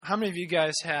How many of you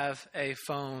guys have a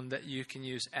phone that you can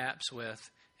use apps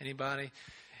with? Anybody?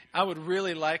 I would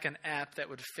really like an app that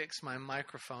would fix my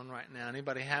microphone right now.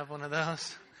 Anybody have one of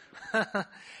those?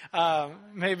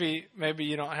 Maybe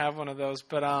you don't have one of those,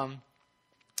 but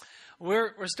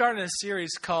we're starting a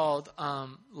series called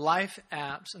Life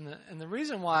Apps, and the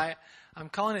reason why I'm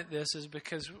calling it this is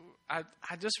because I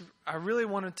really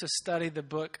wanted to study the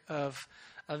book of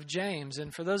James.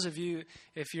 And for those of you,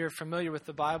 if you're familiar with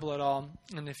the Bible at all,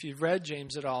 and if you've read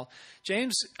James at all,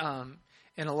 James,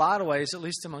 in a lot of ways, at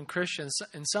least among Christians,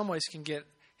 in some ways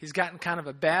he's gotten kind of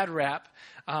a bad rap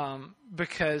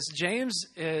because James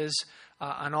is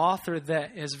an author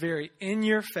that is very in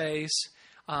your face.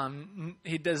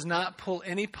 He does not pull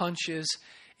any punches,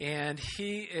 and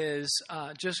he is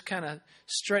just kind of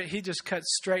straight. He just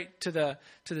cuts straight to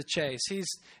the chase.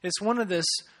 It's one of this.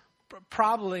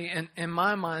 Probably, in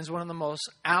my mind, is one of the most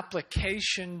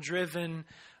application-driven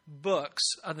books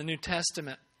of the New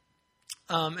Testament.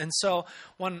 And so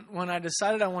when I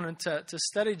decided I wanted to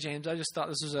study James, I just thought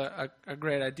this was a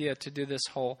great idea to do this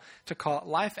to call it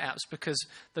Life Apps, because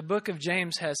the book of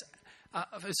James is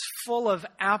full of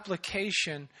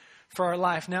application for our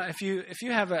life. Now, if you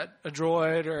have a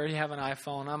Droid or you have an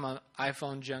iPhone, I'm an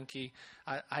iPhone junkie.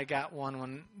 I got one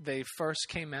when they first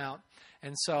came out.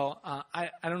 And so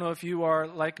I don't know if you are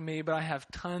like me, but I have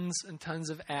tons and tons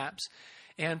of apps.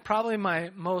 And probably my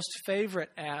most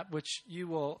favorite app, which you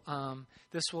will,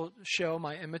 this will show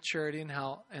my immaturity and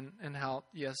how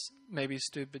yes, maybe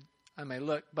stupid I may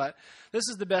look, but this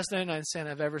is the best 99 cent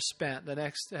I've ever spent. The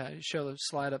next, show the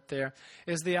slide up there,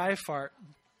 is the iFart.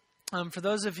 For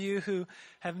those of you who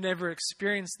have never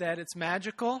experienced that, it's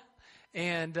magical,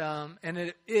 and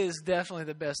it is definitely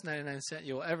the best 99 cent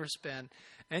you'll ever spend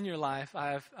in your life.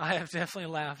 I have definitely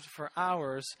laughed for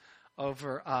hours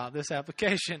over this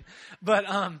application. But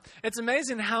it's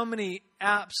amazing how many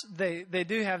apps they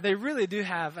do have. They really do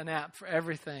have an app for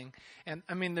everything. And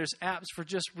I mean, there's apps for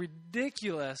just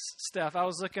ridiculous stuff. I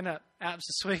was looking at apps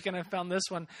this week and I found this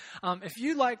one. If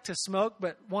you like to smoke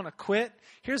but want to quit,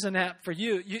 here's an app for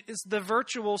you. It's the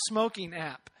virtual smoking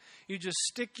app. You just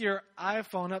stick your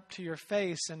iPhone up to your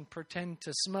face and pretend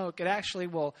to smoke. It actually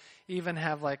will even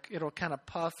have it'll kind of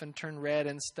puff and turn red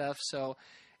and stuff. So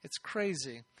it's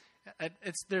crazy.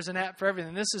 There's an app for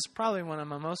everything. This is probably one of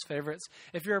my most favorites.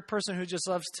 If you're a person who just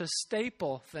loves to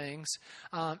staple things,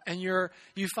 and you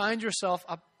find yourself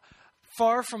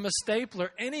far from a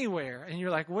stapler anywhere, and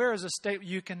you're like, where is a stapler?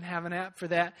 You can have an app for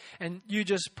that, and you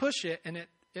just push it, and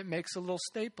it makes a little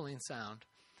stapling sound.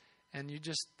 And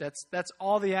that's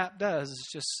all the app does, is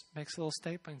just makes a little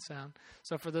stapling sound.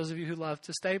 So for those of you who love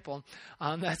to staple,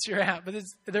 that's your app. But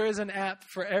there is an app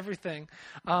for everything.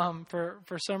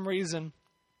 For some reason,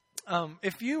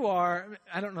 if you are,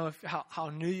 I don't know how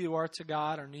new you are to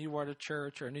God, or new you are to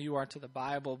church, or new you are to the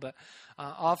Bible, but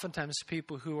oftentimes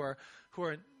people who are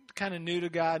kind of new to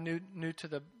God, new to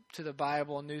the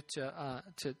Bible, new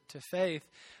to faith,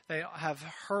 they have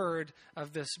heard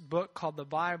of this book called the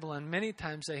Bible, and many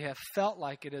times they have felt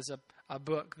like it is a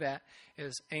book that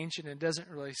is ancient and doesn't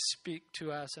really speak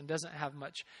to us and doesn't have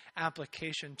much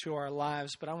application to our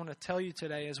lives. But I want to tell you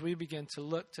today, as we begin to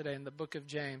look today in the book of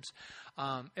James,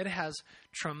 it has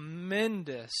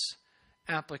tremendous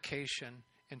application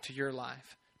into your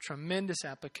life. Tremendous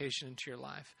application into your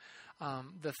life.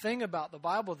 The thing about the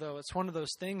Bible, though, it's one of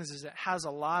those things is it has a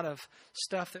lot of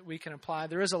stuff that we can apply.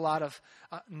 There is a lot of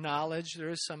knowledge. There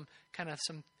is some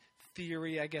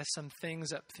theory, I guess, some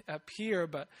things up here,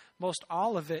 but most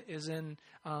all of it is in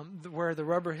where the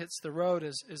rubber hits the road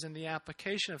is in the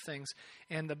application of things.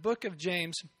 And the book of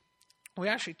James, we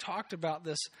actually talked about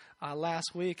this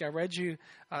last week. I read you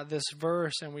this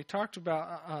verse, and we talked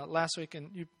about last week, and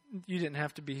you didn't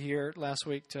have to be here last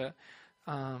week to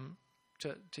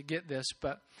get this,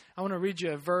 but I want to read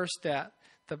you a verse that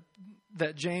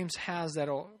James has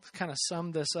that'll kind of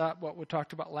sum this up, what we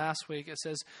talked about last week. It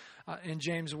says in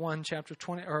James 1, chapter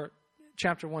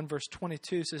 1, verse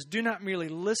 22, it says, "Do not merely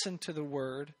listen to the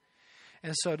word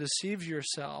and so deceive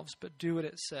yourselves, but do what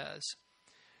it says."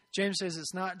 James says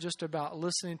it's not just about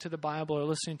listening to the Bible or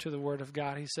listening to the Word of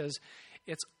God. He says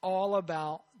it's all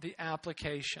about the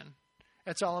application.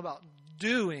 It's all about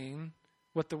doing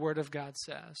what the Word of God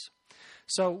says.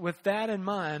 So with that in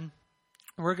mind,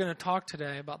 we're going to talk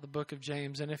today about the book of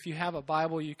James. And if you have a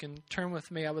Bible, you can turn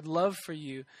with me. I would love for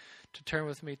you to turn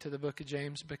with me to the book of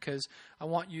James, because I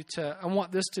want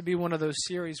this to be one of those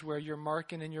series where you're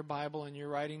marking in your Bible and you're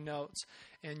writing notes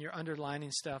and you're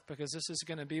underlining stuff, because this is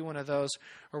going to be one of those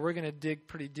where we're going to dig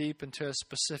pretty deep into a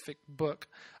specific book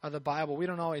of the Bible. We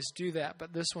don't always do that,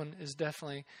 but this one is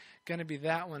definitely going to be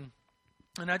that one.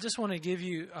 And I just want to give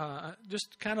you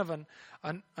just kind of an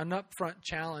upfront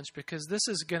challenge, because this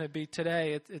is going to be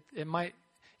today. It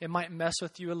might mess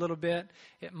with you a little bit.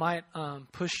 It might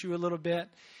push you a little bit.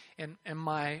 And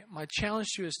my challenge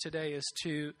to you is today is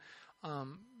to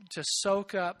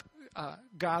soak up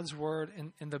God's word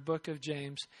in the book of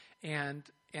James and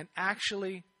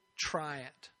actually try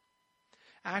it.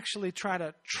 Actually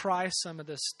try some of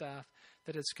this stuff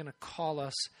that it's going to call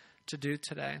us to do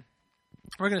today.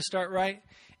 We're going to start right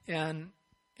in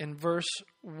verse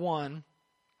 1,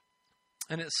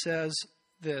 and it says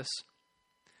this: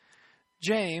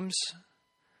 James,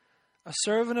 a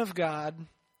servant of God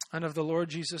and of the Lord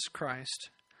Jesus Christ,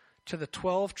 to the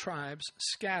 12 tribes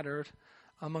scattered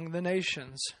among the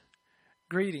nations,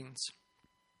 greetings.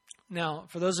 Now,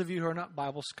 for those of you who are not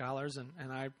Bible scholars,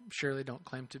 and I surely don't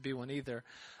claim to be one either,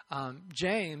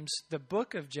 James, the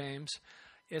book of James,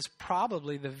 is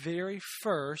probably the very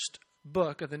first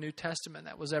book of the New Testament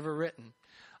that was ever written.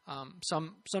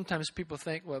 Sometimes people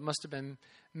think, well, it must have been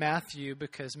Matthew,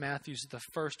 because Matthew's the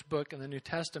first book in the New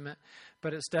Testament,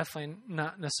 but it's definitely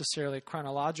not necessarily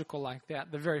chronological like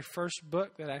that. The very first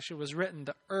book that actually was written,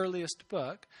 the earliest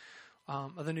book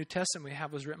of the New Testament we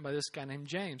have, was written by this guy named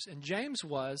James. And James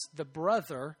was the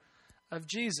brother of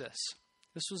Jesus.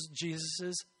 This was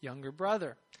Jesus' younger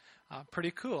brother.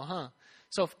 Pretty cool, huh?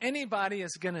 So if anybody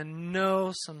is going to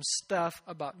know some stuff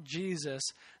about Jesus,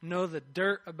 know the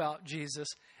dirt about Jesus,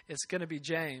 it's going to be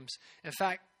James. In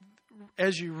fact,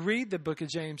 as you read the book of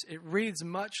James, it reads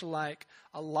much like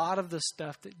a lot of the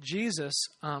stuff that Jesus,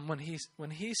 when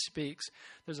he speaks,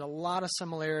 there's a lot of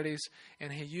similarities,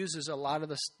 and he uses a lot of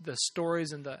the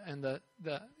stories and the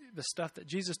stuff that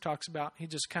Jesus talks about. He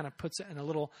just kind of puts it in a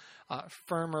little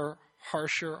firmer,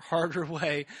 harsher, harder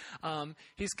way.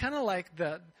 He's kind of like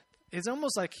it's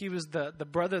almost like he was the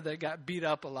brother that got beat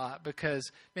up a lot, because,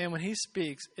 man, when he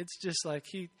speaks, it's just like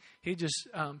he just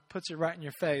puts it right in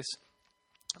your face.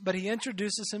 But he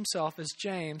introduces himself as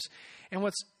James. And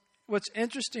what's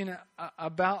interesting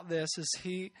about this is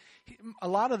a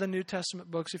lot of the New Testament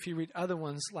books, if you read other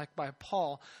ones like by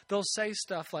Paul, they'll say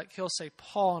stuff like, he'll say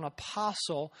Paul, an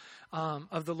apostle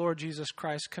of the Lord Jesus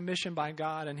Christ, commissioned by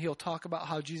God, and he'll talk about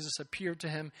how Jesus appeared to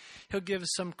him. He'll give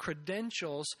some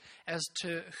credentials as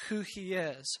to who he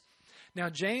is. Now,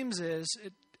 James is,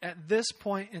 at this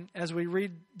point, as we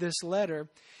read this letter,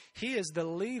 he is the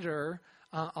leader,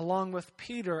 along with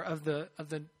Peter, of the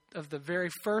very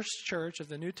first church, of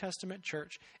the New Testament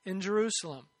church in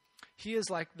Jerusalem. He is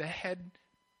like the head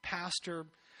pastor,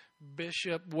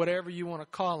 bishop, whatever you want to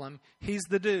call him. He's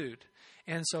the dude.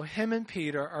 And so him and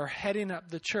Peter are heading up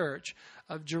the church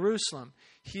of Jerusalem.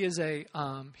 He is a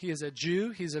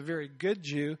Jew. He's a very good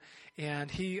Jew, and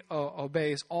he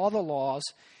obeys all the laws.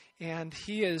 And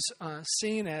he is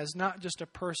seen as not just a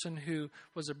person who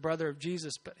was a brother of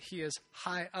Jesus, but he is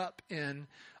high up in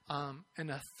an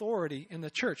authority in the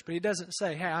church. But he doesn't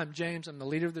say, "Hey, I'm James. I'm the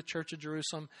leader of the church of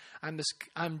Jerusalem.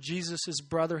 I'm Jesus'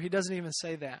 brother." He doesn't even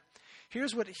say that.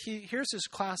 Here's his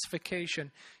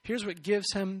classification. Here's what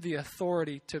gives him the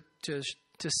authority to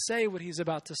say what he's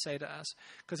about to say to us,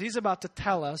 because he's about to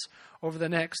tell us over the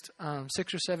next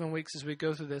 6 or 7 weeks as we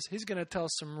go through this. He's going to tell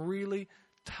us some really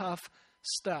tough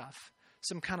stuff,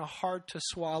 some kind of hard to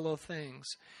swallow things.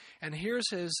 And here's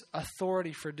his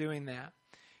authority for doing that.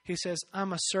 He says,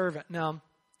 "I'm a servant." Now,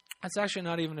 that's actually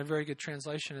not even a very good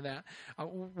translation of that.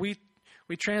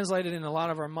 We translate it in a lot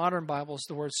of our modern Bibles,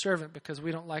 the word servant, because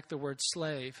we don't like the word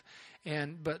slave.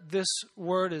 But this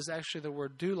word is actually the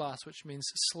word doulos, which means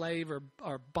slave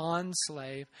or bond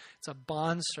slave. It's a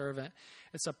bond servant.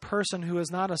 It's a person who is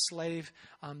not a slave.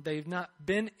 They've not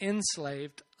been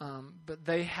enslaved, but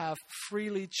they have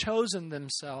freely chosen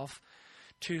themselves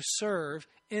to serve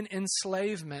in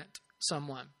enslavement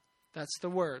someone. That's the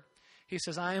word. He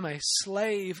says, "I am a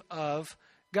slave of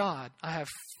God. I have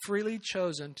freely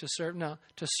chosen to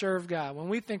serve God." When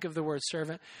we think of the word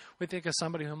servant, we think of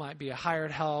somebody who might be a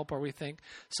hired help, or we think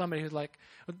somebody who's like,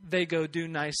 they go do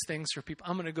nice things for people.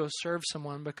 I'm going to go serve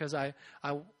someone because I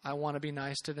want to be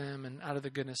nice to them and out of the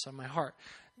goodness of my heart.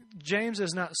 James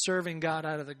is not serving God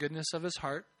out of the goodness of his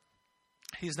heart.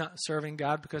 He's not serving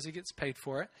God because he gets paid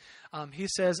for it. He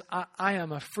says, I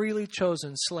am a freely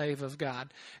chosen slave of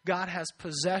God. God has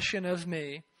possession of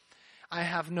me. I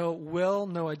have no will,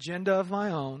 no agenda of my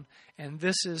own, and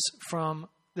this is from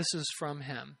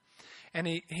him. And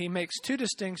he makes two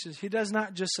distinctions. He does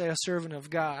not just say a servant of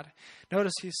God.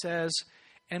 Notice he says,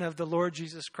 and of the Lord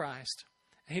Jesus Christ.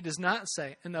 He does not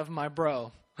say, and of my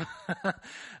bro.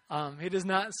 He does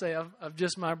not say of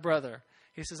just my brother.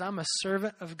 He says, I'm a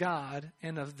servant of God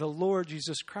and of the Lord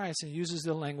Jesus Christ. And he uses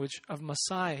the language of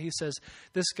Messiah. He says,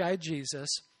 this guy Jesus,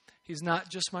 He's not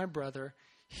just my brother.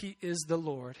 He is the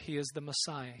Lord. He is the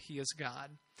Messiah. He is God.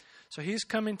 So he's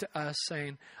coming to us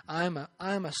saying, I'm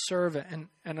a servant.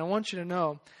 And I want you to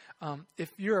know,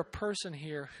 if you're a person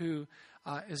here who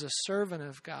is a servant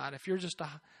of God, if you're just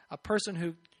a person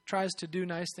who tries to do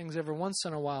nice things every once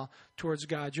in a while towards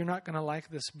God, you're not going to like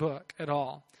this book at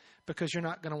all, because you're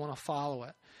not going to want to follow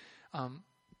it.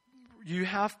 You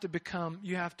have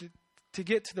to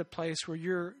get to the place where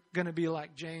you're going to be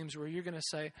like James, where you're going to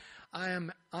say, I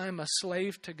am a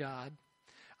slave to God.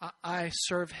 I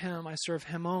serve Him. I serve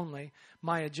Him only.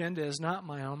 My agenda is not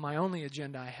my own. My only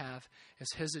agenda I have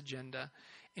is His agenda.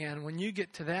 And when you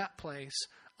get to that place,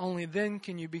 only then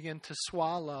can you begin to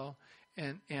swallow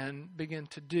and begin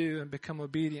to do and become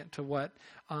obedient to what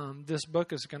this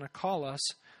book is going to call us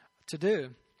to do.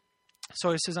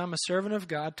 So he says, I'm a servant of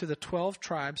God to the 12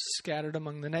 tribes scattered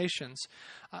among the nations.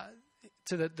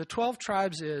 To the 12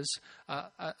 tribes is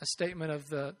a statement of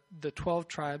the 12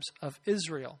 tribes of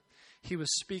Israel. He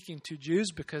was speaking to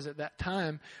Jews because at that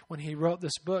time, when he wrote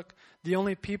this book, the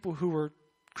only people who were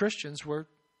Christians were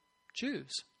Jews.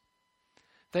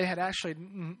 They had actually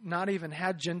not even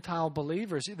had Gentile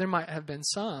believers. There might have been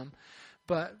some,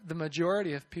 but the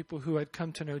majority of people who had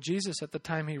come to know Jesus at the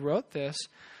time he wrote this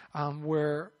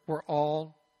were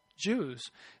all Jews.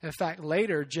 In fact,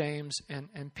 later James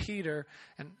and Peter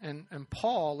and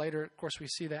Paul, later, of course, we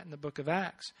see that in the book of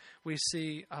Acts. We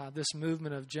see this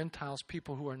movement of Gentiles,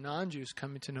 people who are non-Jews,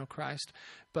 coming to know Christ.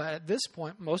 But at this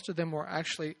point, most of them were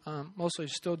actually mostly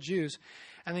still Jews.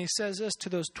 And he says this, to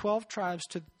those 12 tribes,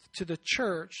 to the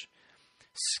church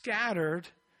scattered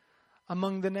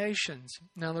among the nations.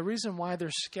 Now, the reason why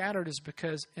they're scattered is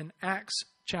because in Acts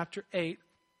chapter 8,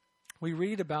 we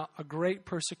read about a great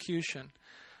persecution.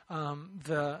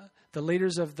 The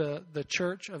leaders of the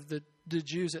church of the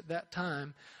Jews at that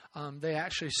time, they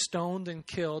actually stoned and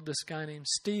killed this guy named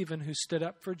Stephen, who stood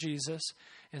up for Jesus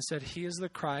and said, he is the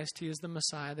Christ, he is the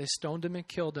Messiah. They stoned him and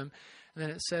killed him. And then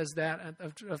it says that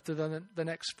after the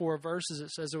next 4 verses, it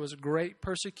says there was a great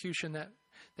persecution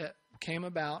that came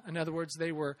about. In other words,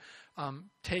 they were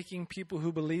taking people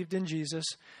who believed in Jesus.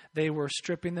 They were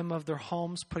stripping them of their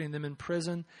homes, putting them in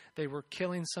prison. They were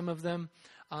killing some of them.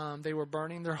 They were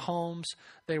burning their homes.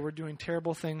 They were doing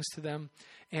terrible things to them.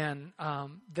 And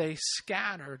they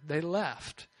scattered. They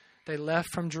left. They left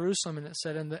from Jerusalem, and it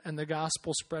said, and the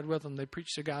gospel spread with them. They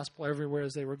preached the gospel everywhere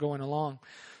as they were going along.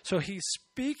 So he's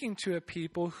speaking to a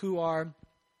people who are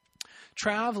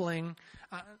traveling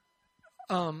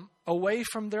away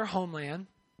from their homeland.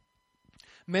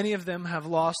 Many of them have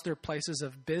lost their places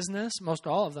of business. Most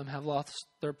all of them have lost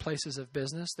their places of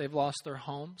business. They've lost their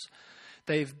homes.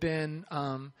 They've been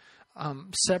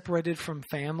separated from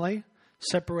family,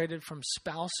 separated from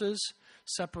spouses,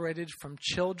 separated from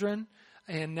children.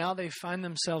 And now they find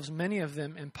themselves, many of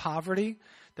them, in poverty.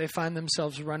 They find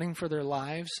themselves running for their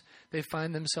lives. They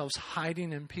find themselves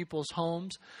hiding in people's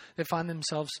homes. They find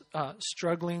themselves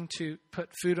struggling to put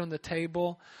food on the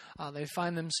table. They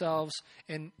find themselves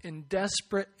in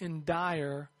desperate and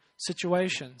dire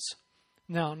situations.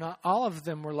 Now, not all of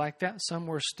them were like that. Some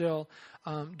were still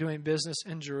doing business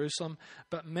in Jerusalem.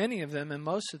 But many of them, and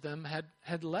most of them,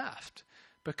 had left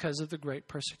because of the great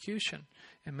persecution.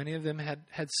 And many of them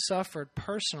had suffered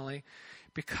personally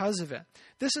because of it.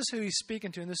 This is who he's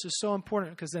speaking to, and this is so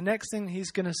important because the next thing he's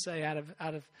going to say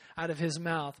out of his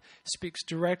mouth speaks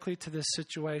directly to this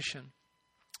situation.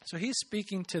 So he's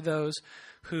speaking to those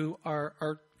who are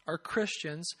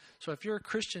Christians. So if you're a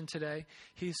Christian today,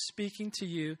 he's speaking to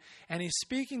you, and he's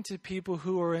speaking to people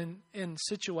who are in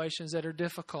situations that are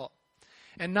difficult.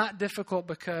 And not difficult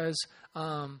because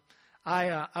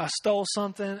I stole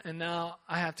something and now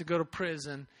I have to go to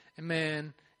prison, and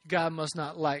man, God must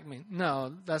not like me.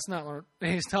 No, that's not what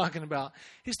he's talking about.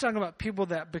 He's talking about people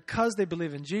that because they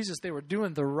believe in Jesus, they were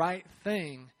doing the right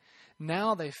thing.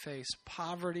 Now they face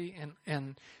poverty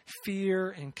and fear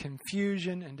and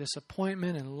confusion and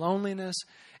disappointment and loneliness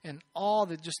and all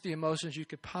just the emotions you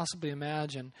could possibly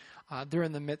imagine they're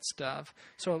in the midst of.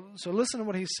 So listen to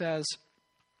what he says.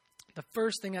 The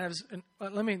first thing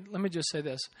let me just say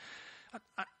this.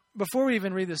 Before we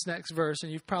even read this next verse,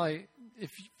 and you've probably, if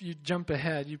you jump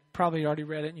ahead, you've probably already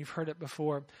read it and you've heard it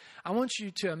before. I want you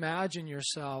to imagine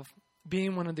yourself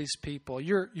being one of these people.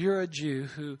 You're a Jew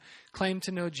who claimed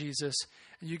to know Jesus,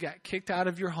 and you got kicked out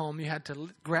of your home. You had to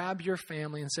grab your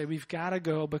family and say, we've got to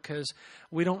go because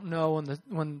we don't know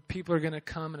when people are going to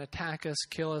come and attack us,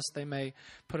 kill us. They may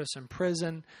put us in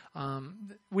prison.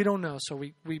 We don't know. So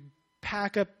we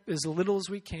pack up as little as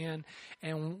we can,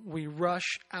 and we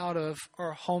rush out of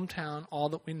our hometown, all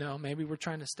that we know. Maybe we're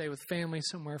trying to stay with family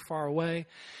somewhere far away.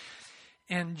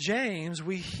 And James,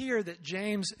 we hear that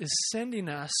James is sending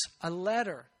us a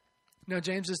letter. No,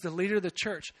 James is the leader of the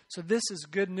church. So this is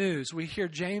good news. We hear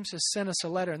James has sent us a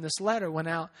letter, and this letter went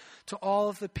out to all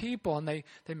of the people, and they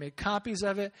made copies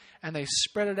of it, and they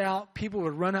spread it out. People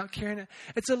would run out carrying it.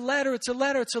 It's a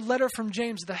letter from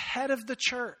James, the head of the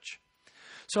church.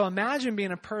 So imagine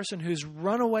being a person who's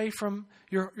run away from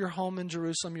your home in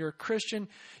Jerusalem. You're a Christian.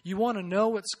 You want to know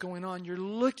what's going on. You're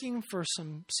looking for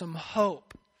some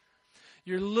hope.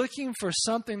 You're looking for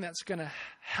something that's going to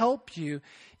help you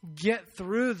get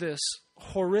through this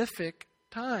horrific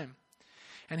time.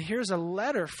 And here's a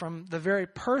letter from the very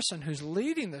person who's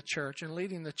leading the church and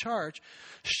leading the charge.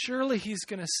 Surely he's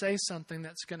going to say something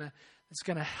that's going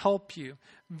to help you.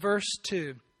 Verse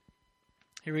 2.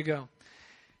 Here we go.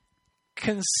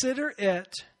 Consider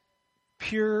it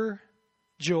pure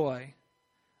joy,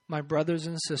 my brothers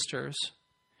and sisters,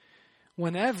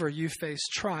 whenever you face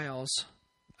trials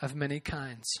of many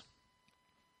kinds.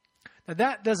 Now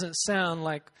that doesn't sound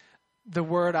like the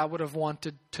word I would have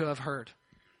wanted to have heard.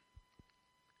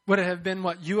 Would it have been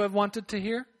what you have wanted to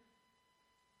hear?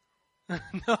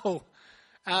 No,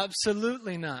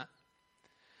 absolutely not.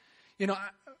 You know,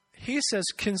 he says,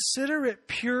 consider it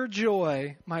pure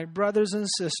joy, my brothers and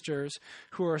sisters,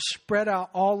 who are spread out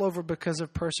all over because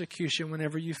of persecution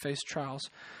whenever you face trials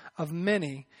of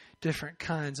many different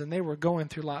kinds. And they were going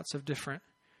through lots of different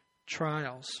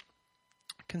trials.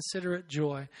 Consider it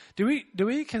joy. Do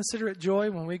we consider it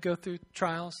joy when we go through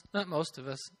trials? Not most of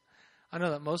us. I know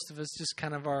that most of us just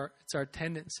kind of it's our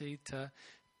tendency to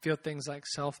feel things like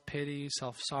self-pity,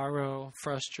 self-sorrow,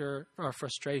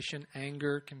 frustration,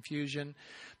 anger, confusion.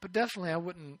 But definitely I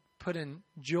wouldn't put in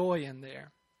joy in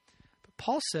there. But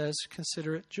Paul says,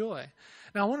 consider it joy.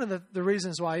 Now, one of the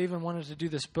reasons why I even wanted to do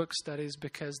this book study is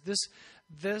because this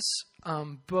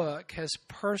book has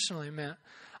personally meant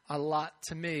a lot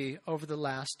to me over the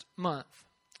last month.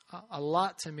 A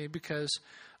lot to me because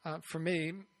for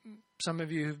me, some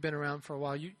of you who've been around for a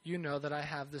while, you know that I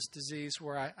have this disease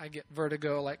where I get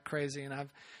vertigo like crazy, and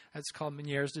it's called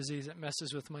Meniere's disease. It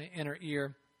messes with my inner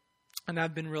ear. And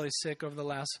I've been really sick over the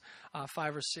last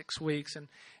 5 or 6 weeks, and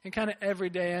kind of every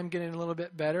day I'm getting a little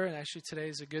bit better. And actually today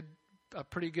is a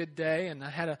pretty good day, and I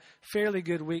had a fairly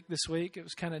good week this week. It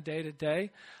was kind of day to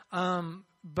day.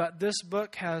 But this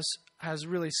book has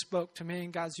really spoke to me,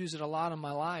 and God's used it a lot in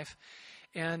my life.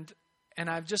 And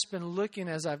I've just been looking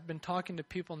as I've been talking to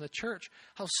people in the church,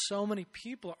 how so many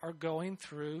people are going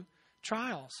through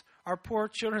trials. Our poor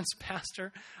children's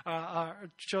pastor, our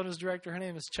children's director, her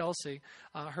name is Chelsea.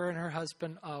 Her and her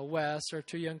husband, Wes, are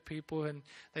 2 young people, and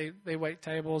they wait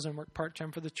tables and work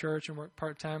part-time for the church and work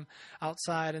part-time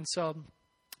outside. And so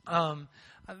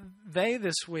they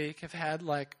this week have had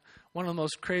like one of the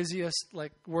most craziest,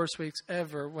 like worst weeks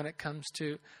ever when it comes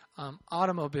to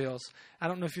automobiles. I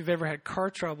don't know if you've ever had car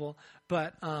trouble,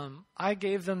 but I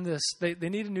gave them this. They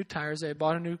needed new tires. They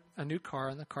bought a new car,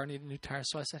 and the car needed new tires.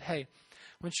 So I said, hey,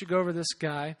 why don't you go over to this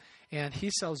guy, and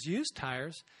he sells used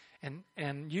tires,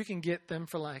 and you can get them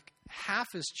for like half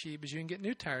as cheap as you can get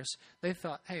new tires. They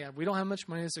thought, hey, we don't have much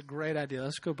money. It's a great idea.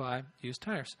 Let's go buy used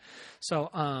tires. So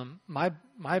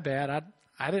my bad.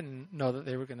 I didn't know that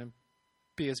they were going to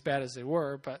be as bad as they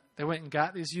were, but they went and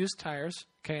got these used tires.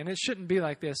 Okay, and it shouldn't be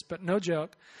like this, but no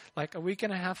joke. Like a week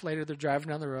and a half later, they're driving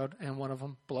down the road, and one of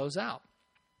them blows out.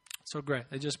 So great.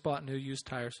 They just bought new used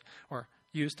tires, or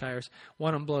used tires.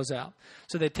 One of them blows out.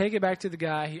 So they take it back to the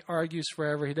guy. He argues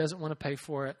forever. He doesn't want to pay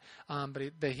for it, but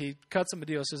he cuts them a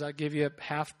deal. Says, I'll give you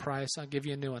half price. I'll give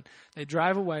you a new one. They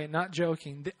drive away, not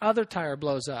joking. The other tire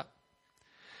blows up.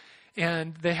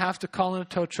 And they have to call in a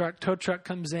tow truck. Tow truck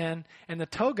comes in, and the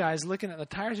tow guy's looking at the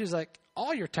tires. He's like,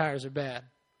 all your tires are bad.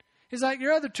 He's like,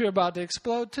 your other 2 are about to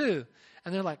explode too.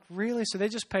 And they're like, really? So they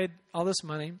just paid all this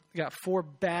money. Got 4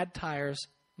 bad tires.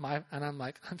 And I'm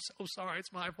like, I'm so sorry.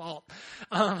 It's my fault.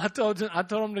 I told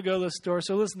them to go to the store.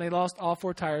 So listen, they lost all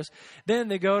 4 tires. Then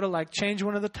they go to like change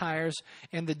one of the tires,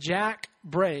 and the jack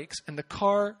breaks, and the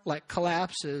car like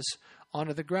collapses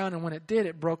onto the ground. And when it did,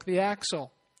 it broke the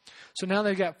axle. So now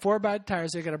they've got 4 bad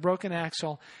tires. They've got a broken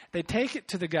axle. They take it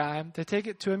to the guy. They take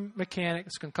it to a mechanic.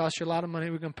 It's going to cost you a lot of money.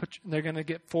 They're going to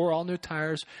get 4 all new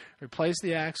tires, replace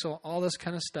the axle, all this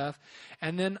kind of stuff.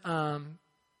 And then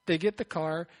they get the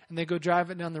car, and they go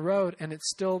drive it down the road, and it's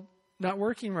still not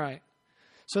working right.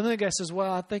 So then the guy says,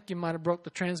 well, I think you might have broke the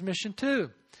transmission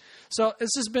too. So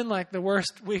this has been like the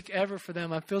worst week ever for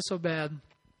them. I feel so bad.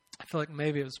 I feel like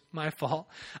maybe it was my fault.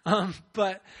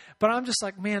 But I'm just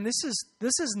like, man, this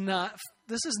is not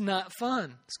this is not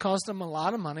fun. It's cost them a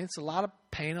lot of money. It's a lot of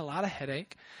pain, a lot of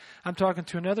headache. I'm talking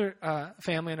to another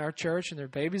family in our church, and their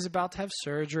baby's about to have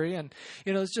surgery. And,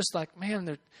 it's just like, man,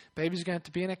 their baby's going to have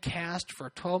to be in a cast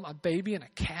for a baby in a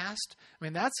cast. I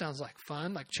mean, that sounds like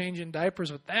fun, like changing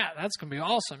diapers with that. That's going to be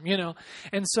awesome,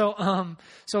 And so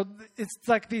so it's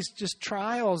like these just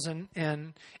trials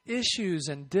and issues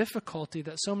and difficulty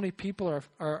that so many people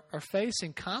are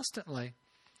facing constantly.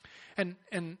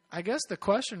 And I guess the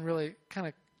question really kind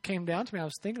of came down to me, I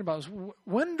was thinking about, was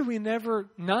when do we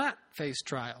never not face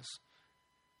trials?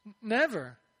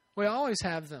 Never. We always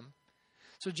have them.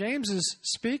 So James is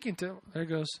speaking to, there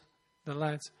goes the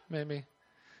lights, maybe.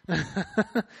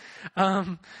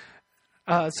 So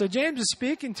James is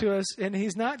speaking to us, and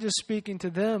he's not just speaking to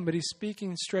them, but he's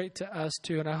speaking straight to us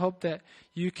too. And I hope that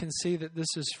you can see that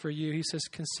this is for you. He says,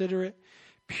 consider it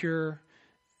pure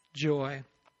joy.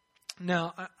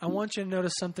 Now, I want you to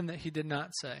notice something that he did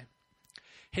not say.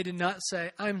 He did not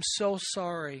say, I'm so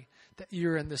sorry that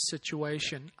you're in this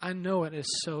situation. I know it is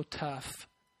so tough.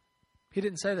 He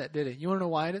didn't say that, did he? You want to know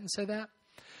why he didn't say that?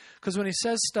 Because when he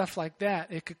says stuff like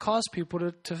that, it could cause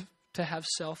people to have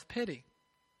self-pity.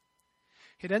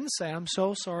 He doesn't say, I'm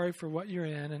so sorry for what you're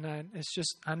in, and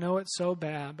I know it's so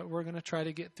bad, but we're going to try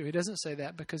to get through. He doesn't say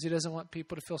that because he doesn't want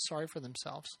people to feel sorry for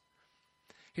themselves.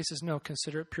 He says, no,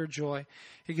 consider it pure joy.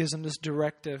 He gives them this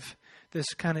directive,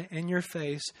 this kind of in your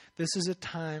face. This is a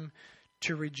time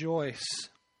to rejoice.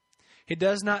 He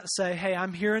does not say, hey,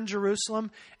 I'm here in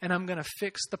Jerusalem and I'm going to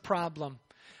fix the problem.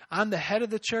 I'm the head of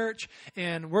the church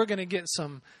and we're going to get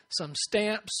some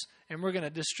stamps and we're going to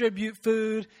distribute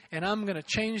food and I'm going to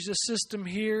change the system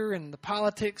here and the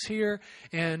politics here.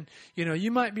 And,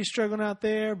 you might be struggling out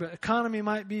there, but economy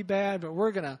might be bad, but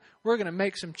we're going to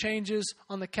make some changes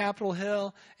on the Capitol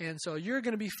Hill. And so you're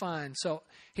going to be fine. So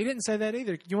he didn't say that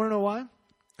either. You want to know why?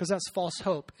 Because that's false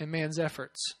hope in man's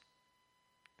efforts.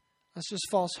 That's just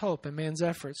false hope in man's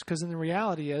efforts. Because the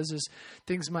reality is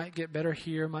things might get better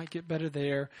here, might get better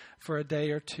there for a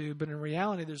day or two. But in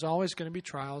reality, there's always going to be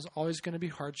trials, always going to be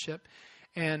hardship.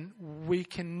 And we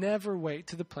can never wait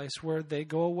to the place where they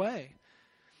go away.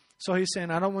 So he's saying,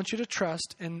 I don't want you to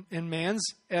trust in man's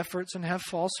efforts and have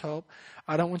false hope.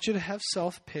 I don't want you to have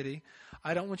self-pity.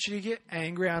 I don't want you to get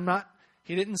angry.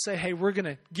 He didn't say, hey, we're going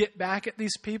to get back at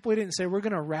these people. He didn't say we're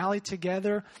going to rally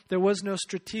together. There was no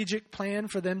strategic plan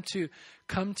for them to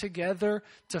come together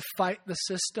to fight the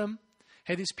system.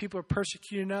 Hey, these people are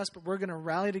persecuting us, but we're going to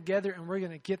rally together and we're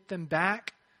going to get them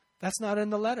back. That's not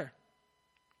in the letter.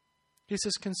 He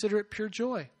says, consider it pure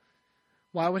joy.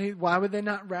 Why would they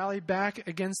not rally back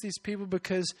against these people?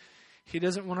 Because he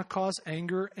doesn't want to cause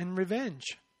anger and revenge.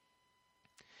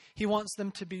 He wants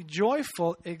them to be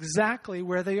joyful exactly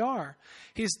where they are.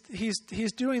 He's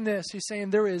doing this. He's saying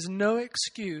there is no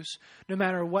excuse, no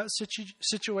matter what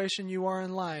situation you are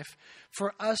in life,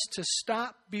 for us to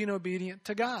stop being obedient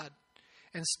to God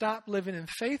and stop living in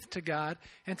faith to God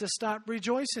and to stop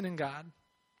rejoicing in God.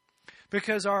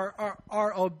 Because our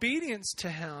obedience to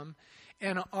Him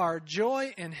and our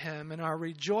joy in Him and our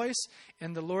rejoice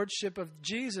in the Lordship of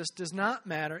Jesus does not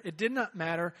matter. It did not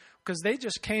matter because they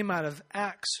just came out of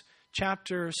Acts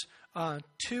chapters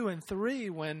 2 and 3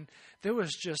 when there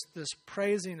was just this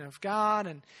praising of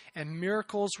God and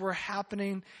miracles were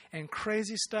happening and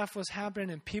crazy stuff was happening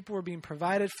and people were being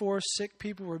provided for, sick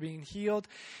people were being healed,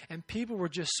 and people were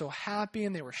just so happy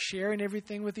and they were sharing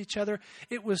everything with each other.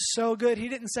 It was so good. He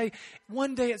didn't say,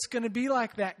 one day it's going to be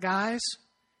like that, guys.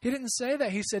 He didn't say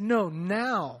that. He said, no,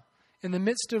 now, in the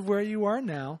midst of where you are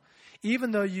now,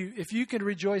 even though if you can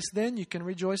rejoice then, you can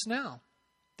rejoice now.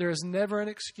 There is never an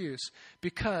excuse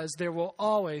because there will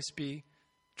always be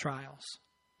trials.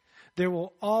 There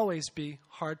will always be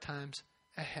hard times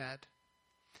ahead.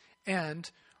 And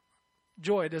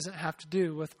joy doesn't have to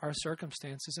do with our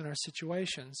circumstances and our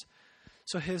situations.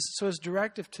 So his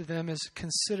directive to them is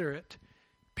consider it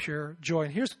pure joy.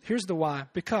 And here's the why.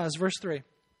 Because, verse 3,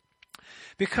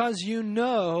 because you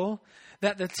know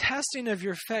that the testing of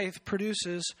your faith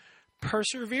produces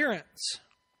perseverance.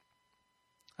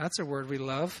 That's a word we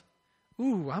love.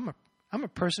 Ooh, I'm a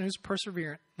person who's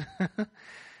perseverant.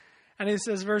 And he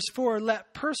says, verse 4,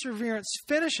 let perseverance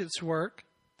finish its work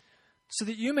so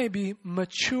that you may be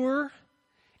mature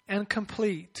and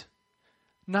complete,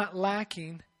 not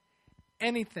lacking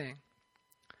anything.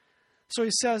 So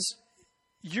he says,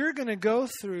 you're going to go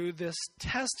through this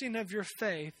testing of your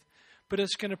faith, but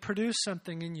it's going to produce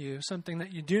something in you, something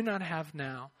that you do not have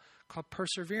now, called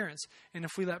perseverance. And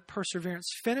if we let perseverance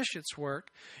finish its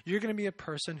work, you're going to be a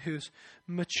person who's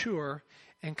mature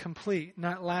and complete,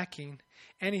 not lacking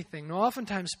anything. Now,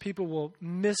 oftentimes people will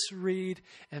misread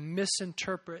and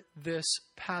misinterpret this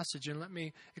passage. And let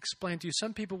me explain to you.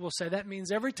 Some people will say that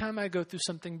means every time I go through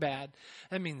something bad,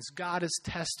 that means God is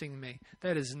testing me.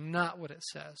 That is not what it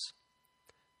says.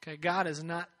 Okay, God is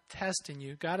not testing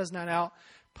you. God is not out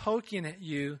poking at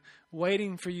you,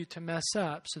 waiting for you to mess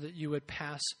up so that you would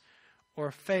pass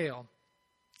or fail.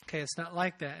 Okay, it's not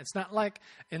like that. It's not like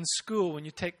in school when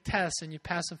you take tests and you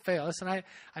pass and fail. Listen, I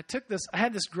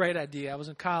had this great idea. I was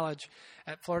in college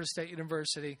at Florida State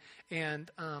University, and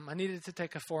I needed to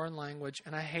take a foreign language,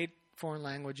 and I hate foreign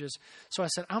languages. So I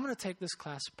said, I'm going to take this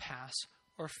class pass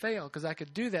or fail, because I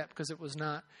could do that because it was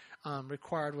not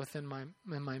required within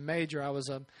my major. I was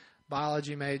a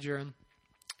biology major, and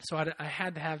so I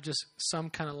had to have just some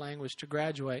kind of language to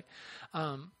graduate.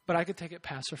 But I could take it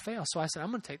pass or fail. So I said, I'm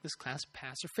going to take this class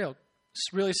pass or fail. It's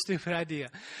a really stupid idea.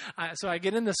 So I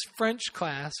get in this French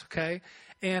class, okay?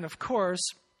 And, of course,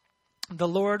 the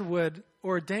Lord would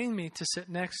ordain me to sit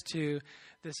next to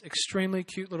this extremely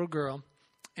cute little girl.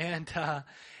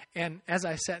 And as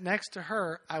I sat next to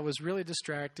her, I was really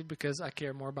distracted because I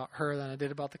cared more about her than I did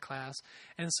about the class.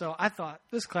 And so I thought,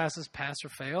 this class is pass or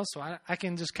fail, so I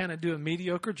can just kind of do a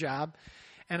mediocre job,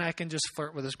 and I can just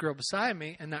flirt with this girl beside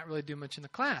me and not really do much in the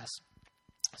class.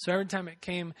 So every time it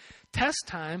came test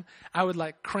time, I would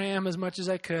cram as much as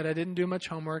I could. I didn't do much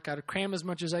homework. I would cram as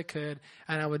much as I could,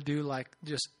 and I would do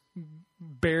just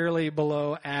barely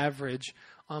below average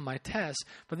on my tests.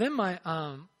 But then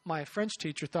my French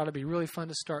teacher thought it'd be really fun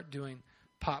to start doing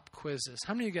pop quizzes.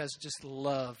 How many of you guys just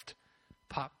loved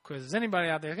pop quizzes? Anybody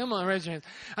out there? Come on, raise your hands.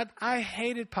 I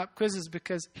hated pop quizzes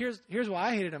because here's why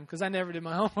I hated them, because I never did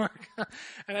my homework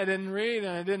and I didn't read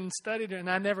and I didn't study and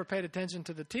I never paid attention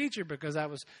to the teacher because I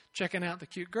was checking out the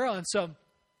cute girl. And so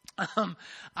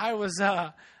I was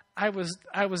not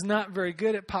very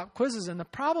good at pop quizzes, and the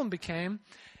problem became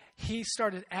he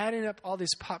started adding up all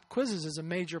these pop quizzes as a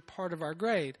major part of our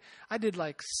grade. I did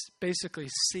basically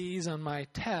C's on my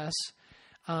tests,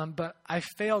 but I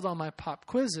failed on my pop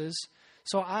quizzes.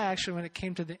 So I actually, when it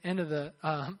came to the end of the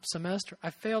semester,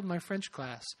 I failed my French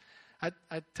class. I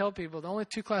tell people the only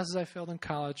 2 classes I failed in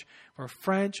college were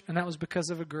French, and that was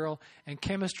because of a girl, and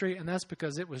chemistry, and that's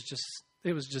because it was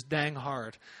just dang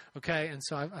hard. Okay, and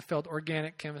so I failed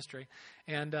organic chemistry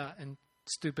and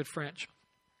stupid French.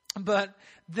 But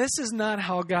this is not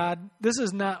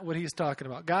what he's talking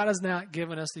about. God has not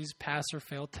given us these pass or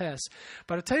fail tests.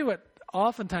 But I'll tell you what,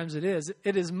 oftentimes it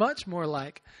is much more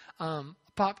like a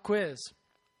pop quiz.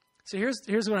 So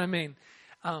here's what I mean.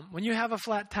 When you have a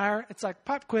flat tire, it's like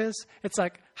pop quiz. It's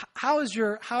like, how is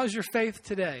your faith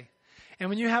today? And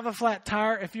when you have a flat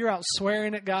tire, if you're out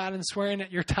swearing at God and swearing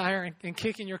at your tire and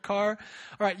kicking your car,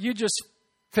 all right, you just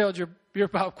failed your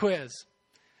pop quiz.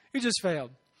 You just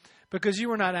failed. Because you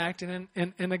were not acting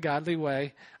in a godly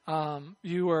way.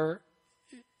 You were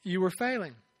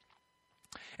failing.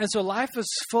 And so life is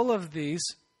full of these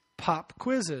pop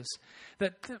quizzes.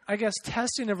 That, I guess,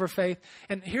 testing of our faith.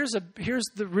 And here's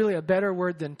really a better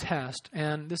word than test.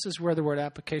 And this is where the word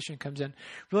application comes in.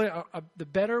 Really, the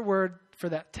better word for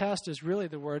that test is really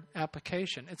the word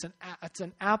application. It's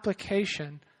an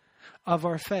application of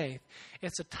our faith.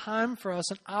 It's a time for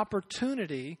us, an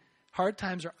opportunity. Hard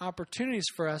times are opportunities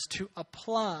for us to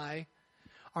apply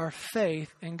our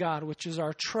faith in God, which is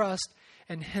our trust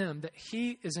in Him, that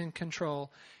He is in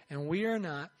control and we are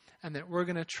not, and that we're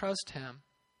going to trust Him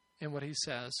in what He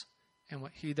says and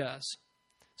what He does.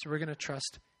 So we're going to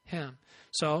trust Him.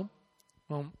 So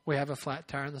when we have a flat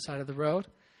tire on the side of the road,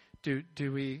 do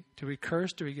we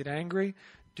curse? Do we get angry?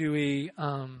 Do we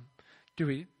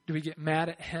get mad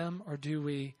at Him, or do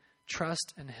we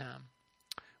trust in Him?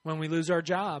 When we lose our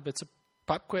job, it's a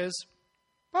pop quiz.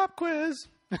 Pop quiz.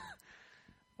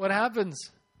 What happens?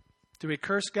 Do we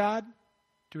curse God?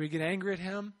 Do we get angry at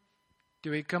Him? Do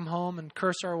we come home and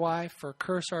curse our wife or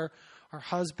curse our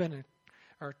husband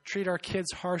or treat our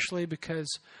kids harshly because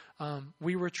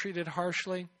we were treated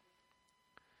harshly?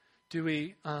 Do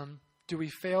we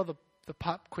fail the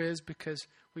pop quiz because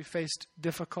we faced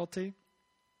difficulty?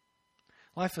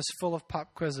 Life is full of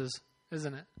pop quizzes,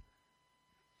 isn't it?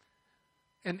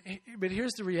 But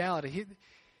here's the reality.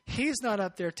 He's not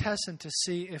up there testing to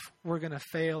see if we're going to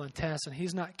fail and test, and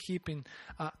He's not keeping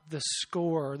the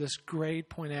score, this grade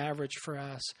point average for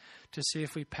us to see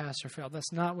if we pass or fail.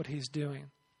 That's not what He's doing.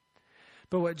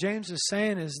 But what James is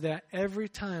saying is that every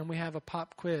time we have a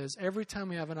pop quiz, every time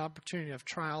we have an opportunity of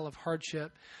trial, of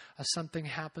hardship, something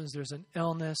happens, there's an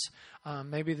illness,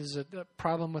 maybe there's a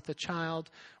problem with a child,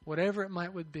 whatever it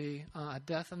might would be, a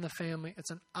death in the family,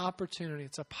 it's an opportunity,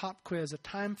 it's a pop quiz, a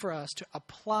time for us to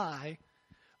apply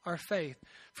our faith,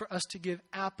 for us to give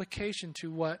application to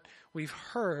what we've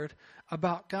heard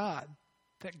about God,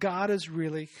 that God is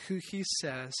really who He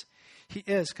says He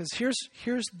is. Because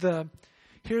here's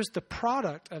the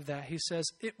product of that. He says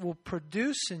it will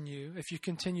produce in you, if you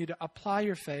continue to apply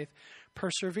your faith,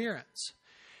 perseverance.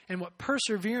 And what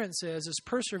perseverance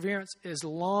is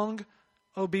long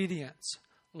obedience,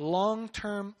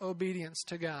 long-term obedience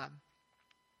to God.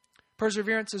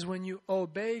 Perseverance is when you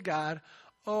obey God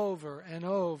over and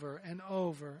over and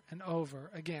over and over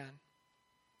again.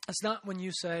 It's not when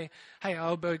you say, hey,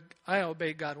 I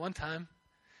obeyed God one time.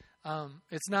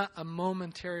 It's not a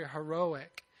momentary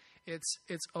heroic. It's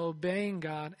obeying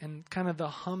God in kind of the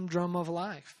humdrum of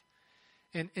life.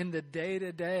 And in the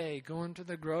day-to-day, going to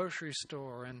the grocery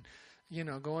store and,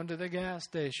 going to the gas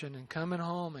station and coming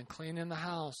home and cleaning the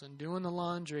house and doing the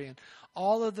laundry and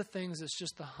all of the things that's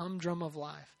just the humdrum of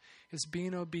life. Is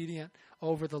being obedient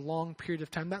over the long period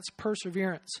of time. That's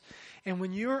perseverance. And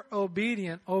when you're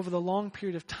obedient over the long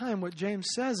period of time, what James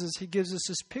says is he gives us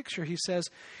this picture. He says,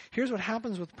 here's what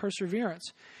happens with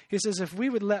perseverance. He says, if we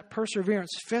would let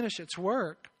perseverance finish its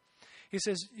work, he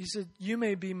said, you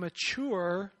may be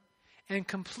mature and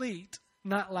complete,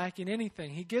 not lacking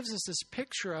anything. He gives us this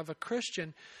picture of a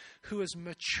Christian who is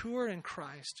mature in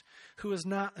Christ, who is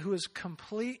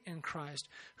complete in Christ,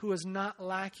 who is not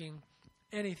lacking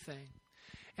anything.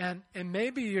 And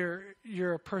maybe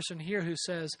you're a person here who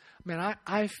says, man,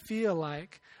 I feel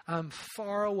like I'm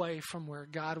far away from where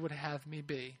God would have me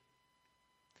be.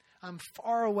 I'm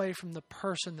far away from the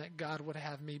person that God would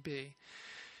have me be.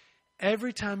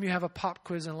 Every time you have a pop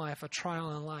quiz in life, a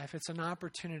trial in life, it's an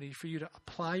opportunity for you to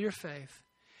apply your faith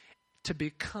to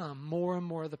become more and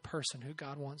more the person who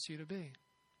God wants you to be.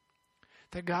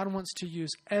 That God wants to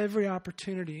use every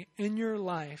opportunity in your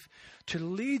life to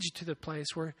lead you to the place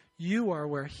where you are,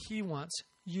 where He wants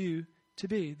you to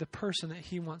be, the person that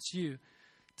He wants you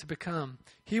to become.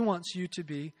 He wants you to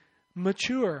be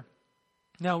mature.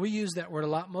 Now, we use that word a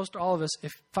lot. Most all of us,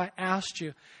 if I asked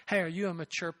you, hey, are you a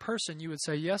mature person? You would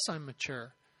say, yes, I'm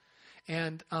mature.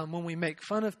 And when we make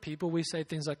fun of people, we say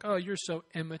things like, oh, you're so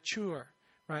immature.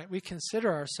 Right? We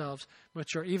consider ourselves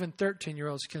mature. Even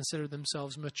 13-year-olds consider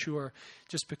themselves mature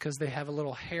just because they have a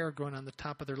little hair growing on the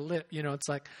top of their lip. It's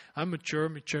like, I'm mature.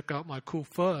 Let me check out my cool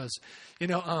fuzz.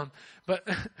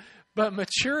 But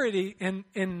maturity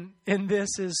in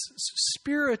this is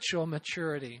spiritual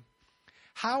maturity.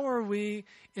 How are we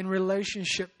in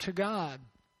relationship to God?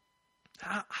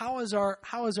 How is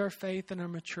our faith and our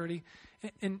maturity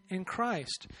in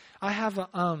Christ? I have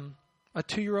a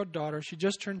 2-year-old daughter. She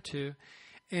just turned 2.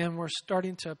 And we're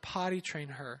starting to potty train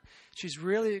her. She's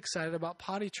really excited about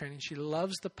potty training. She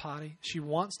loves the potty. She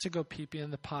wants to go pee-pee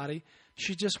in the potty.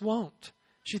 She just won't.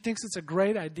 She thinks it's a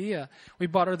great idea. We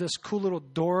bought her this cool little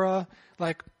Dora,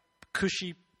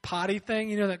 cushy potty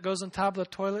thing, that goes on top of the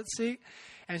toilet seat.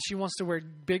 And she wants to wear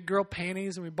big girl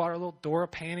panties, and we bought her little Dora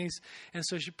panties. And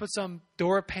so she puts on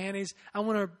Dora panties.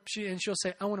 And she'll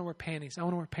say, I want to wear panties. I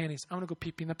want to wear panties. I want to go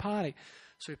pee-pee in the potty.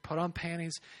 So we put on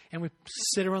panties, and we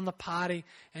sit her on the potty,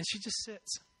 and she just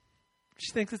sits.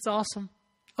 She thinks it's awesome.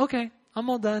 Okay, I'm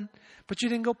all done. But you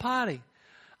didn't go potty.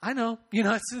 I know.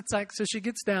 It's like, so she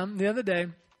gets down. The other day,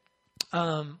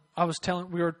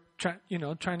 we were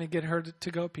trying to get her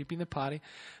to go pee-pee in the potty,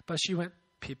 but she went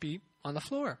pee-pee on the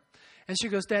floor. And she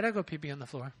goes, Dad, I go pee-pee on the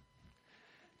floor.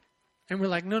 And we're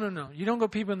like, no. You don't go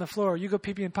pee-pee on the floor. You go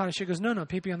pee-pee in the potty. She goes, no,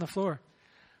 pee-pee on the floor.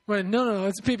 Well, no,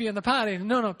 it's pee-pee on the potty.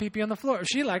 No, pee-pee on the floor.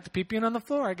 She liked pee-peeing on the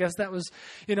floor. I guess that was,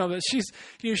 but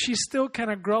she's still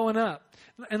kind of growing up.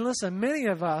 And listen, many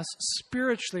of us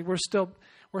spiritually, we're still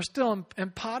in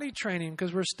potty training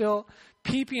because we're still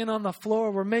pee-peeing on the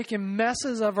floor. We're making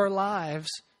messes of our lives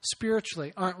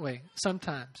spiritually, aren't we?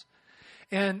 Sometimes.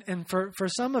 And for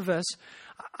some of us,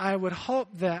 I would hope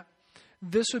that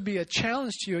this would be a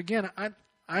challenge to you. Again,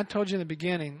 I told you in the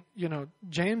beginning,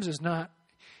 James is not,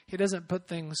 he doesn't put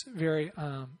things very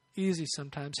easy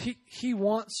sometimes. He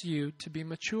wants you to be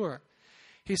mature.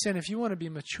 He's saying if you want to be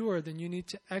mature, then you need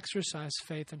to exercise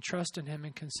faith and trust in Him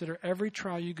and consider every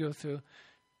trial you go through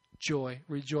joy.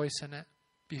 Rejoice in it.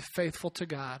 Be faithful to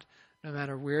God no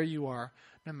matter where you are,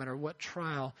 no matter what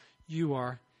trial you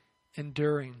are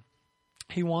enduring.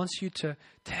 He wants you to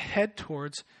head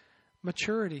towards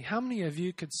maturity. How many of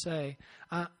you could say,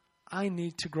 I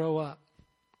need to grow up.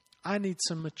 I need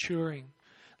some maturing.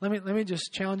 Let me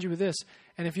just challenge you with this.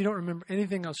 And if you don't remember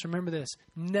anything else, remember this.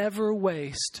 Never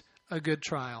waste a good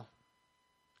trial.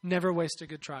 Never waste a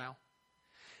good trial.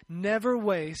 Never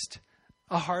waste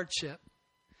a hardship.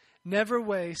 Never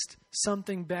waste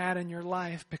something bad in your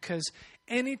life, because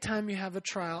anytime you have a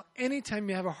trial, anytime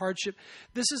you have a hardship,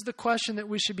 this is the question that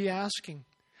we should be asking.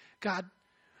 God,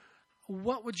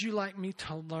 what would you like me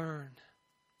to learn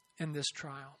in this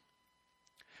trial?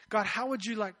 God, how would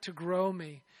you like to grow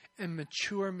me and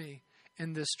mature me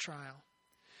in this trial?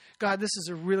 God, this is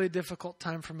a really difficult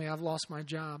time for me. I've lost my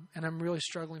job and I'm really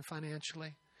struggling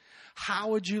financially. How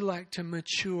would you like to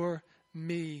mature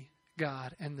me,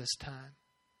 God, in this time?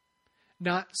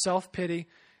 Not self-pity.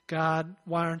 God,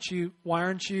 why aren't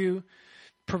you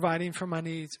providing for my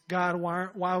needs? God,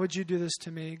 why would you do this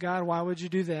to me? God, why would you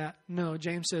do that? No,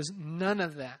 James says, none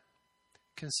of that.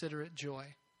 Consider it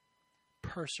joy.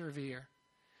 Persevere.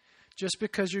 Just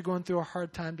because you're going through a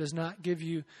hard time does not give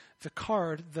you the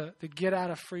card, the get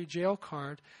out of free jail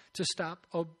card, to stop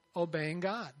obeying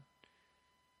God,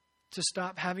 to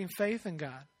stop having faith in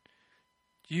God.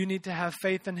 You need to have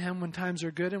faith in Him when times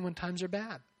are good and when times are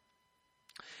bad.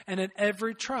 And at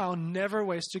every trial, never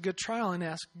waste a good trial, and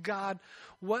ask God,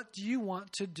 what do you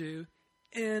want to do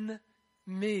in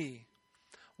me?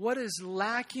 What is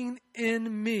lacking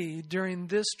in me during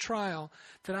this trial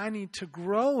that I need to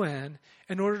grow in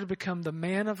order to become the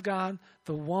man of God,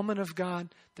 the woman of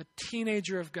God, the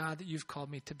teenager of God that you've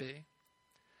called me to be?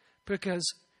 Because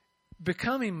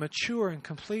becoming mature and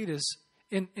complete is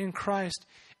in Christ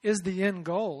is the end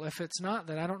goal. If it's not,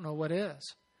 then I don't know what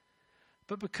is.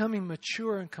 But becoming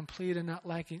mature and complete and not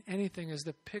lacking anything is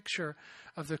the picture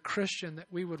of the Christian that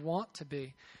we would want to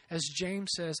be. As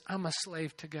James says, I'm a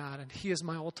slave to God, and He is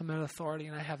my ultimate authority,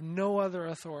 and I have no other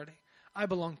authority. I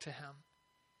belong to Him.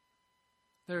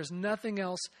 There is nothing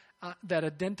else that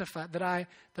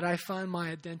I find my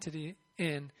identity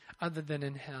in other than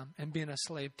in Him and being a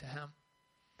slave to Him.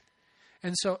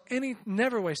 And so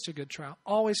never waste a good trial.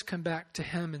 Always come back to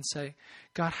Him and say,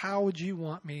 God, how would you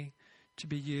want me to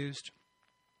be used?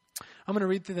 I'm going to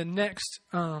read through the next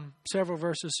several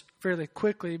verses fairly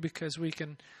quickly because we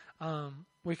can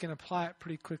apply it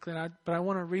pretty quickly. But I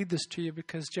want to read this to you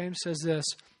because James says this.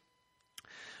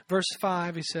 Verse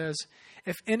 5, he says,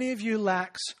 if any of you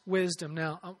lacks wisdom.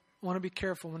 Now, I want to be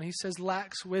careful. When he says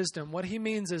lacks wisdom, what he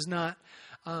means is not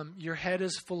your head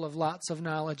is full of lots of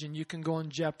knowledge and you can go on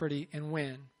Jeopardy and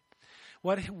win.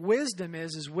 What wisdom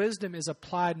is wisdom is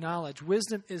applied knowledge.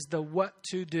 Wisdom is the what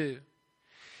to do.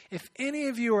 If any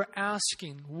of you are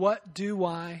asking, what do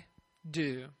I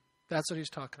do? That's what he's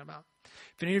talking about.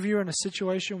 If any of you are in a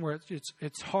situation where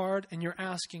it's hard and you're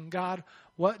asking, God,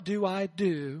 what do I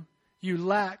do? You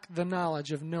lack the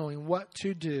knowledge of knowing what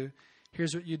to do.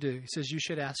 Here's what you do. He says you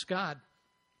should ask God.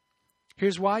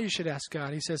 Here's why you should ask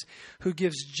God. He says, who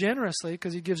gives generously,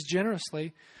 because He gives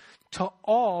generously to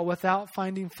all without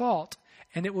finding fault,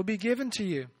 and it will be given to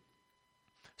you.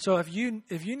 So if you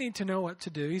need to know what to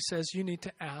do, he says you need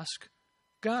to ask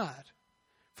God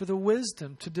for the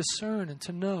wisdom to discern and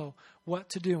to know what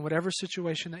to do in whatever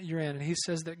situation that you're in. And he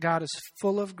says that God is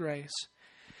full of grace.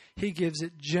 He gives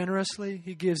it generously.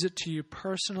 He gives it to you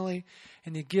personally.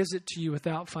 And He gives it to you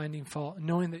without finding fault,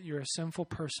 knowing that you're a sinful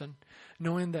person,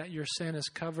 knowing that your sin is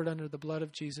covered under the blood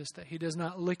of Jesus, that He does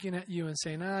not looking at you and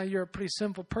saying, you're a pretty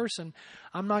sinful person.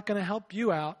 I'm not going to help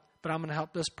you out, but I'm going to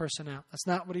help this person out. That's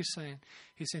not what He's saying.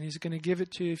 He's saying He's going to give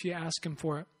it to you if you ask Him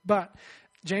for it. But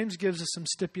James gives us some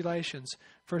stipulations.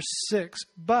 Verse 6,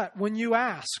 but when you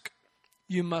ask,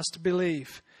 you must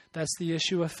believe. That's the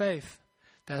issue of faith.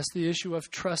 That's the issue of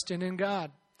trusting in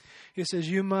God. He says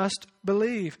you must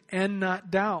believe and not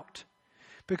doubt,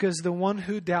 because the one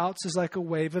who doubts is like a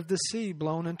wave of the sea,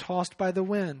 blown and tossed by the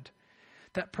wind.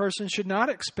 That person should not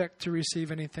expect to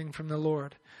receive anything from the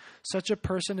Lord. Such a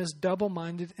person is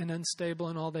double-minded and unstable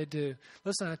in all they do.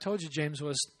 Listen, I told you James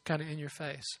was kind of in your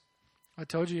face. I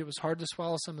told you it was hard to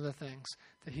swallow some of the things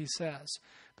that he says.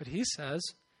 But he says,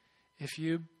 if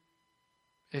you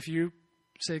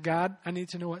say, God, I need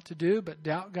to know what to do, but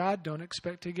doubt God, don't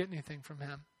expect to get anything from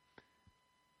Him.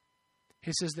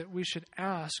 He says that we should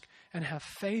ask and have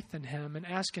faith in Him and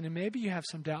asking, and maybe you have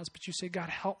some doubts, but you say, God,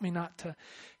 help me not to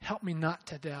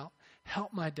doubt.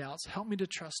 Help my doubts. Help me to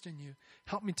trust in you.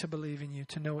 Help me to believe in you,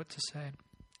 to know what to say.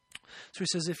 So he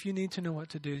says, if you need to know what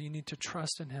to do, you need to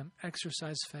trust in Him,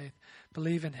 exercise faith,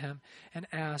 believe in Him, and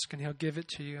ask, and He'll give it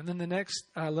to you. And then the next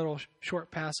little short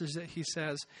passage that he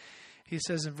says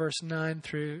in verse 9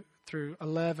 through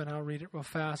 11, I'll read it real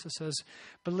fast. It says,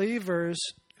 believers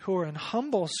who are in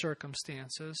humble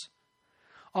circumstances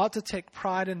ought to take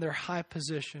pride in their high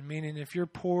position, meaning if you're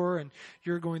poor and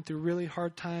you're going through really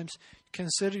hard times,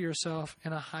 consider yourself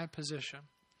in a high position.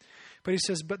 But he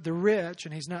says, but the rich,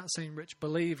 and he's not saying rich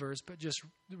believers, but just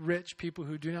rich people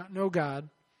who do not know God,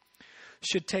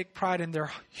 should take pride in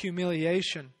their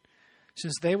humiliation,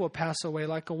 since they will pass away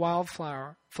like a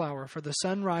wildflower. For the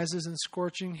sun rises in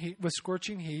scorching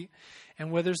heat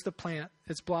and withers the plant.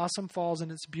 Its blossom falls and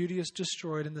its beauty is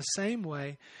destroyed. In the same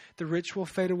way, the rich will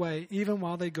fade away even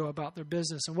while they go about their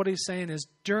business. And what he's saying is,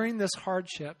 during this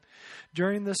hardship,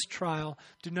 during this trial,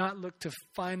 do not look to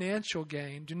financial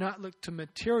gain. Do not look to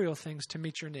material things to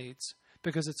meet your needs,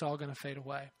 because it's all going to fade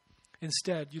away.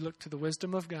 Instead, you look to the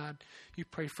wisdom of God. You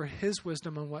pray for His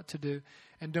wisdom on what to do,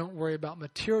 and don't worry about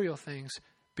material things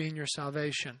being your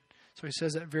salvation. So he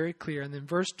says that very clear. And then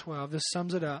verse 12, this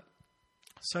sums it up.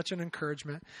 Such an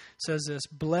encouragement. It says this,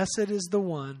 blessed is the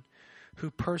one who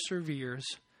perseveres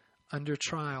under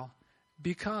trial,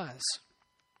 because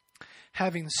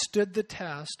having stood the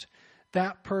test,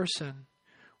 that person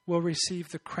will receive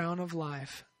the crown of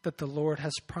life that the Lord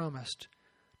has promised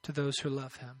to those who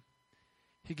love Him.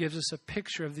 He gives us a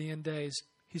picture of the end days.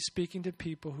 He's speaking to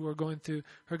people who are going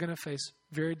to face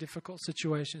very difficult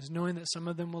situations, knowing that some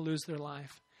of them will lose their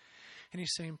life. And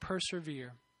he's saying,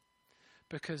 persevere,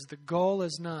 because the goal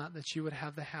is not that you would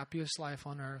have the happiest life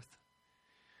on earth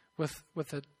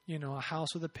with a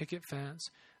house with a picket fence,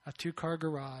 a 2-car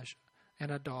garage,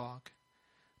 and a dog.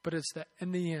 But it's that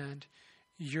in the end,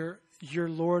 your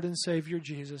Lord and Savior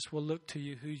Jesus will look to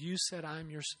you, who you said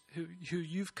who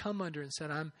you've come under and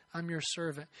said, I'm your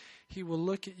servant. He will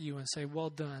look at you and say, well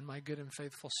done, my good and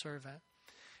faithful servant.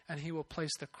 And He will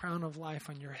place the crown of life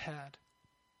on your head.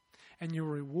 And your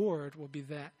reward will be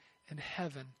that in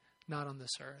heaven, not on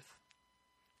this earth.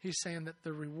 He's saying that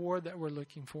the reward that we're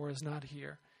looking for is not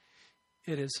here.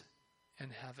 It is in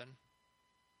heaven.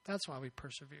 That's why we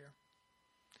persevere.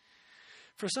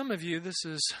 For some of you, this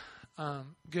is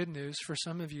good news. For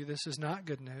some of you, this is not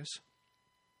good news.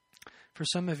 For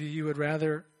some of you, you would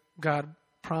rather God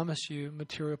promise you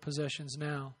material possessions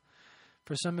now.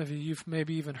 For some of you, you've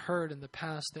maybe even heard in the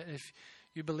past that if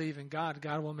you believe in God,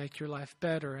 God will make your life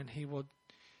better, and He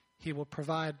will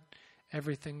provide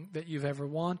everything that you've ever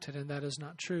wanted. And that is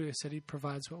not true. He said He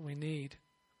provides what we need,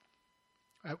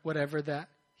 whatever that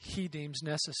He deems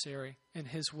necessary in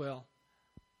His will.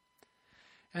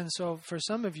 And so for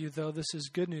some of you, though, this is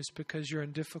good news because you're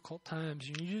in difficult times.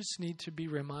 You just need to be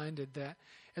reminded that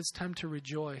it's time to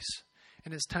rejoice.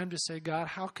 And it's time to say, God,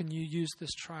 how can you use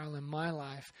this trial in my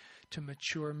life to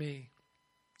mature me?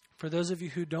 For those of you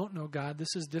who don't know God,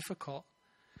 this is difficult.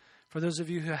 For those of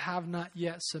you who have not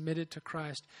yet submitted to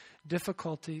Christ,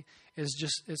 difficulty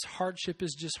hardship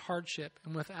is just hardship.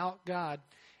 And without God,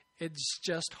 it's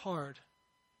just hard.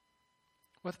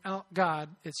 Without God,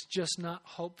 it's just not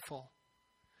hopeful.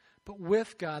 But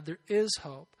with God, there is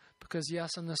hope. Because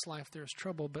yes, in this life there is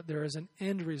trouble, but there is an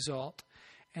end result.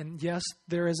 And yes,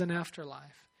 there is an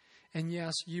afterlife. And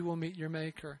yes, you will meet your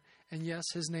Maker. And yes,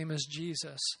 His name is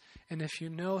Jesus. And if you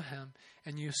know Him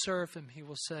and you serve Him, He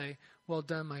will say, well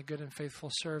done, my good and faithful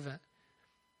servant.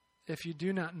 If you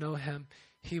do not know Him,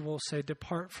 He will say,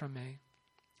 depart from me.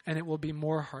 And it will be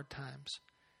more hard times.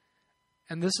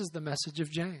 And this is the message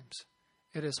of James.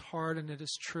 It is hard and it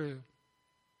is true.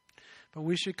 But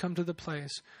we should come to the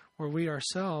place where we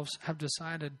ourselves have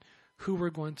decided who we're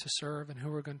going to serve and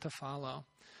who we're going to follow.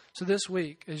 So this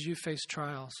week, as you face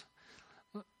trials,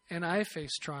 and I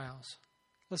face trials,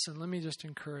 listen, let me just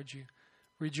encourage you.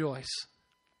 Rejoice.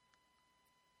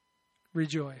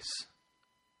 Rejoice.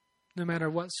 No matter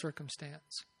what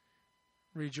circumstance,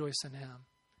 rejoice in Him,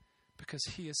 because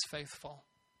He is faithful.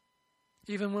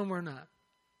 Even when we're not,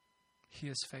 He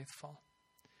is faithful.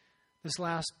 This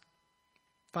last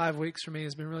 5 weeks for me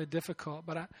has been really difficult,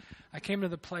 but I came to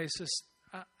the place,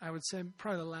 I would say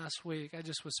probably the last week, I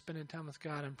just was spending time with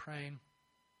God and praying.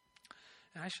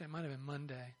 And actually, it might have been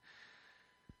Monday,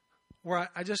 where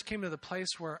I just came to the place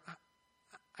where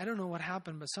I don't know what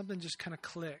happened, but something just kind of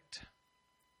clicked.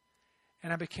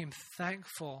 And I became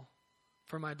thankful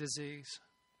for my disease.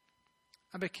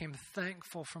 I became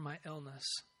thankful for my illness.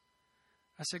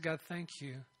 I said, God, thank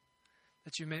you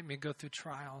that you make me go through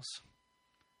trials.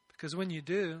 Because when you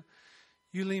do,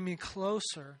 you lead me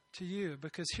closer to you.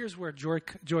 Because here's where joy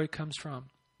comes from.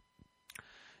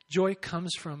 Joy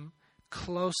comes from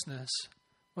closeness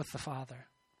with the Father.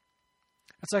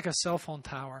 It's like a cell phone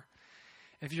tower.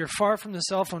 If you're far from the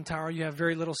cell phone tower, you have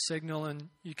very little signal and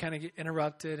you kind of get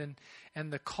interrupted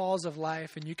and the calls of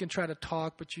life, and you can try to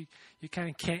talk, but you kind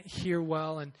of can't hear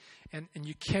well and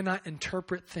you cannot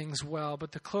interpret things well.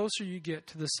 But the closer you get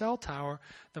to the cell tower,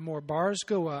 the more bars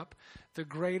go up, the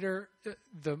greater,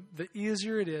 the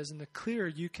easier it is and the clearer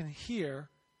you can hear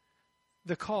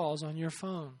the calls on your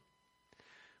phone.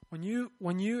 When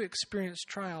you experience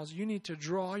trials, you need to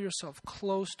draw yourself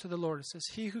close to the Lord. It says,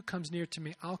 he who comes near to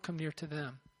me, I'll come near to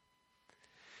them.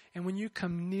 And when you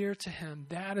come near to him,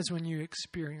 that is when you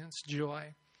experience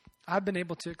joy. I've been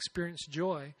able to experience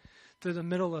joy through the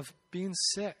middle of being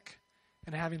sick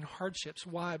and having hardships.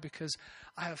 Why? Because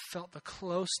I have felt the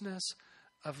closeness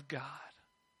of God.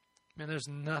 Man, there's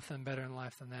nothing better in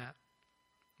life than that.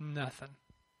 Nothing.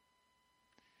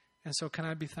 And so can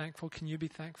I be thankful? Can you be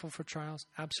thankful for trials?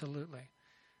 Absolutely.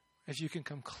 If you can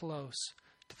come close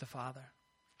to the Father.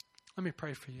 Let me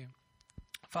pray for you.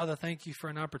 Father, thank you for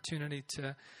an opportunity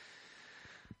to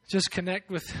just connect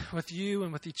with you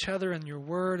and with each other and your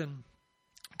word. And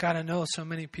God, I know so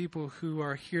many people who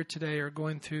are here today are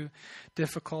going through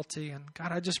difficulty. And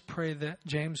God, I just pray that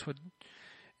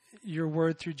your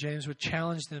word through James would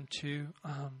challenge them to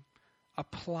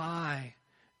apply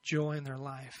joy in their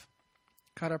life.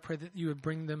 God, I pray that you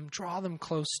would draw them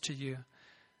close to you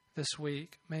this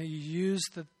week. May you use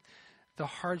the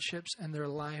hardships in their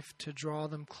life to draw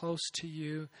them close to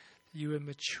you. You would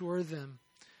mature them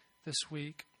this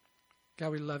week.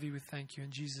 God, we love you. We thank you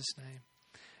in Jesus' name.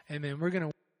 Amen. We're going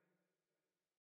to